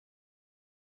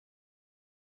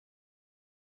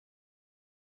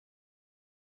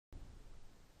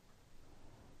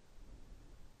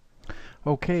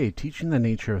Okay, teaching the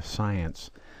nature of science.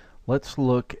 Let's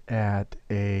look at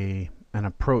an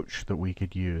approach that we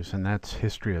could use, and that's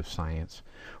history of science.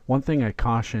 One thing I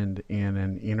cautioned in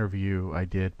an interview I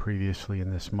did previously in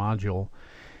this module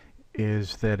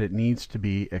is that it needs to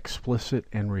be explicit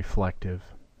and reflective.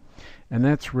 And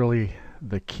that's really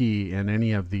the key in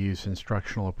any of these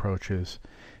instructional approaches,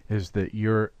 is that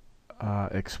you're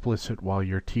explicit while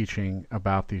you're teaching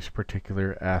about these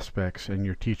particular aspects, and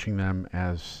you're teaching them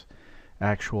as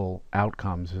actual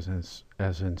outcomes,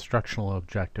 as instructional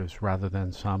objectives, rather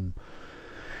than some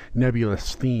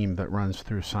nebulous theme that runs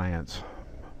through science.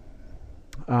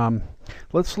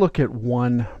 Let's look at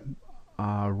one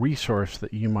resource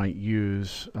that you might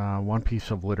use, one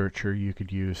piece of literature you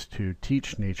could use to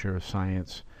teach nature of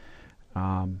science,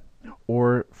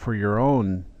 or for your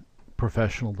own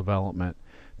professional development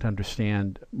to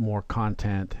understand more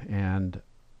content and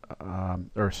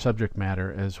or subject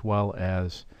matter, as well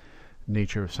as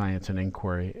nature of science and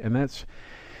inquiry. And that's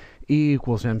E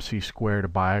equals mc squared, a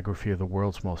biography of the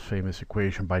world's most famous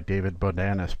equation by David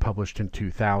Bodanis, published in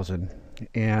 2000.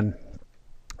 And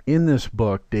in this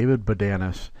book, David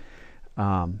Bodanis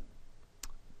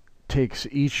takes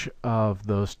each of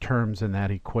those terms in that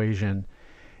equation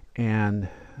and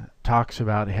talks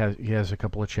about, he has a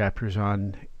couple of chapters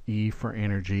on E for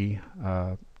energy,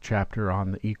 chapter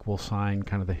on the equal sign,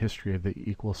 kind of the history of the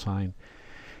equal sign,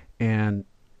 and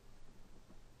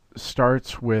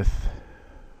starts with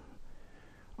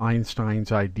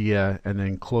Einstein's idea and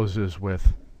then closes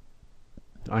with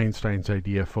Einstein's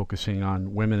idea, focusing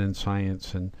on women in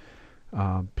science and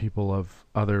people of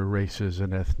other races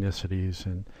and ethnicities.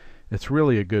 And it's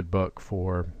really a good book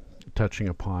for touching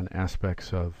upon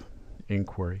aspects of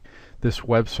inquiry. This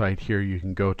website here you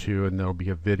can go to, and there'll be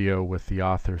a video with the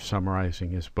author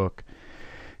summarizing his book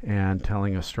and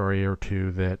telling a story or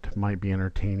two that might be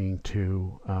entertaining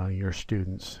to your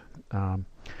students.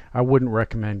 I wouldn't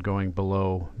recommend going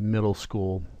below middle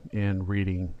school in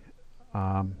reading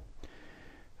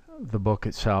the book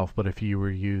itself, but if you were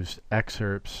used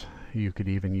excerpts, you could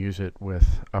even use it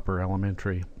with upper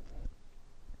elementary.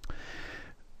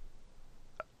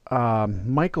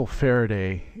 Michael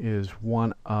Faraday is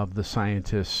one of the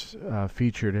scientists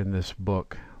featured in this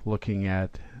book, looking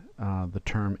at the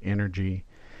term energy.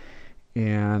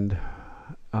 And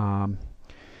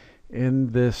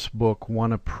in this book,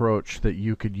 one approach that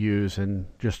you could use, and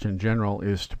just in general,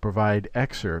 is to provide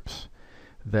excerpts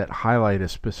that highlight a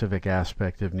specific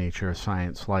aspect of nature of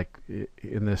science, like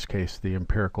in this case the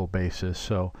empirical basis.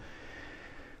 So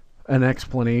an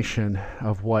explanation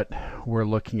of what we're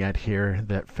looking at here,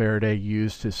 that Faraday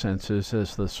used his senses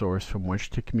as the source from which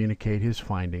to communicate his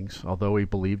findings. Although he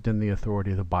believed in the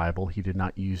authority of the Bible, he did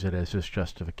not use it as his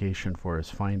justification for his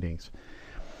findings.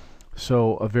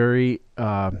 So a very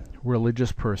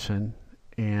religious person,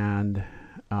 and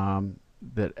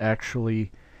that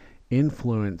actually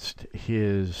influenced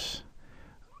his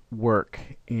work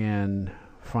in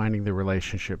finding the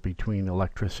relationship between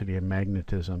electricity and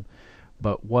magnetism,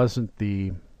 but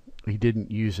he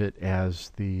didn't use it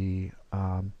as the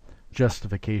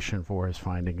justification for his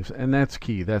findings. And that's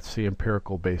key. That's the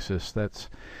empirical basis. That's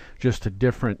just a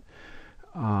different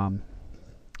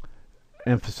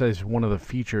emphasize one of the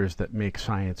features that make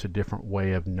science a different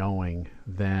way of knowing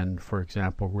than, for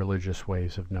example, religious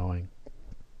ways of knowing.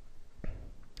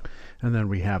 And then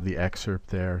we have the excerpt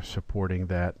there supporting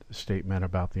that statement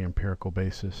about the empirical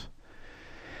basis.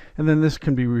 And then this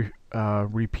can be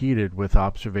repeated with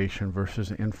observation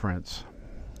versus inference,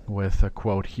 with a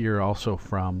quote here also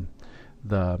from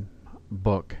the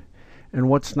book. And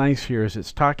what's nice here is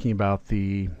it's talking about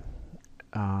the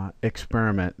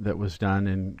experiment that was done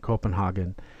in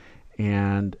Copenhagen,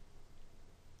 and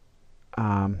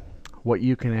what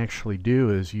you can actually do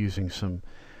is, using some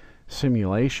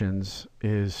simulations,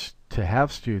 is to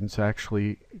have students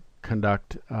actually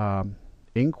conduct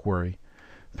inquiry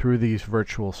through these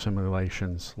virtual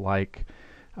simulations, like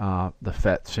the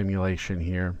PhET simulation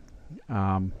here.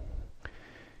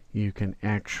 You can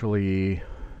actually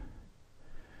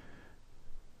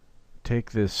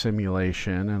take this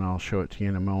simulation, and I'll show it to you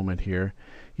in a moment here.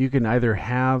 You can either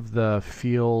have the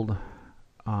field,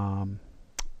 the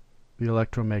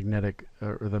electromagnetic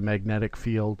or the magnetic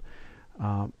field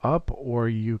up, or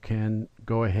you can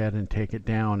go ahead and take it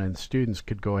down, and students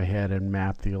could go ahead and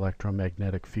map the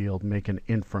electromagnetic field, make an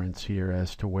inference here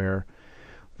as to where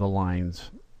the lines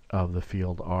of the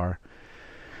field are.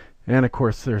 And of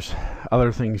course there's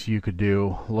other things you could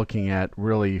do. Looking at,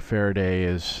 really, Faraday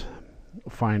is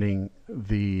finding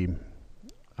the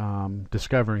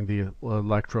discovering the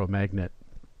electromagnet,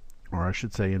 or I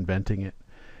should say inventing it,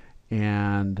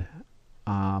 and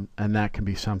that can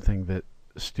be something that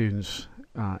students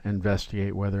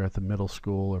investigate, whether at the middle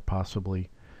school or possibly,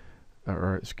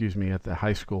 or excuse me, at the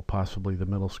high school, possibly the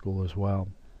middle school as well.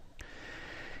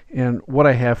 And what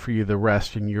I have for you, the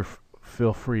rest, and you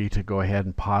feel free to go ahead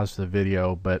and pause the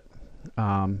video, but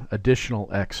additional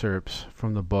excerpts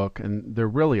from the book, and they're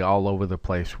really all over the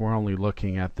place. We're only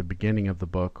looking at the beginning of the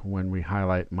book when we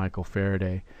highlight Michael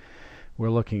Faraday. We're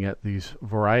looking at these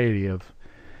variety of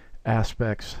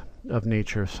aspects of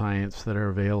nature science that are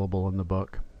available in the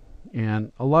book.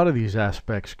 And a lot of these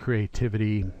aspects,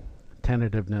 creativity,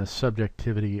 tentativeness,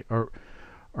 subjectivity, are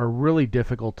really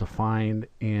difficult to find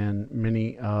in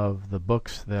many of the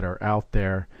books that are out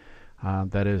there.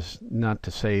 That is not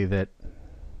to say that,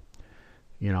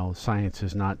 you know, science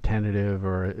is not tentative,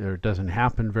 or it doesn't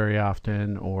happen very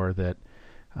often, or that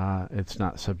it's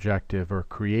not subjective or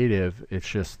creative. It's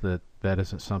just that that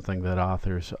isn't something that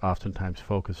authors oftentimes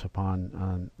focus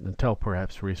upon until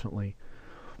perhaps recently.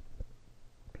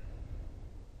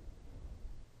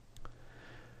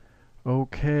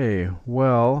 Okay,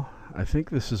 well, I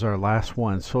think this is our last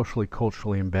one, socially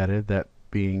culturally embedded, that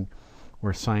being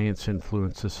where science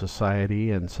influences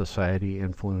society and society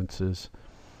influences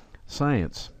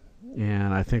science.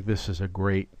 And I think this is a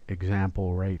great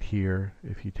example right here,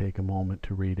 if you take a moment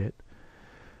to read it.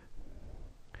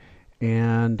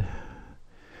 And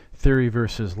theory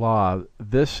versus law.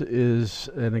 This is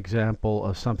an example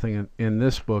of something in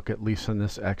this book, at least in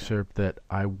this excerpt, that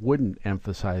I wouldn't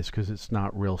emphasize because it's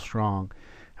not real strong.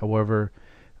 However,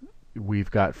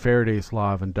 we've got Faraday's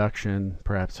law of induction,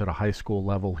 perhaps at a high school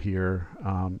level here,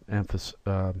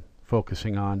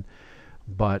 focusing on,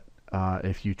 but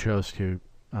if you chose to,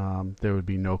 there would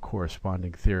be no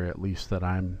corresponding theory, at least that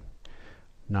I'm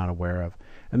not aware of.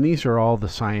 And these are all the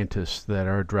scientists that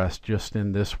are addressed just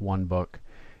in this one book.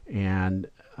 And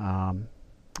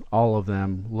all of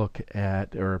them look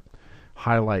at or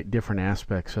highlight different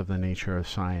aspects of the nature of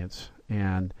science.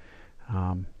 And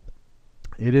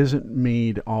it isn't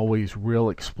made always real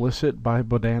explicit by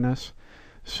Bodanis.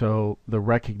 So the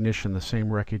recognition, the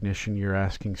same recognition you're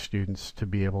asking students to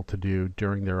be able to do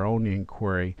during their own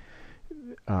inquiry,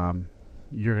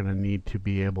 you're going to need to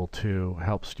be able to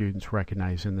help students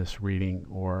recognize in this reading,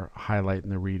 or highlight in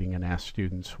the reading and ask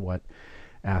students what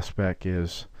aspect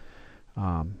is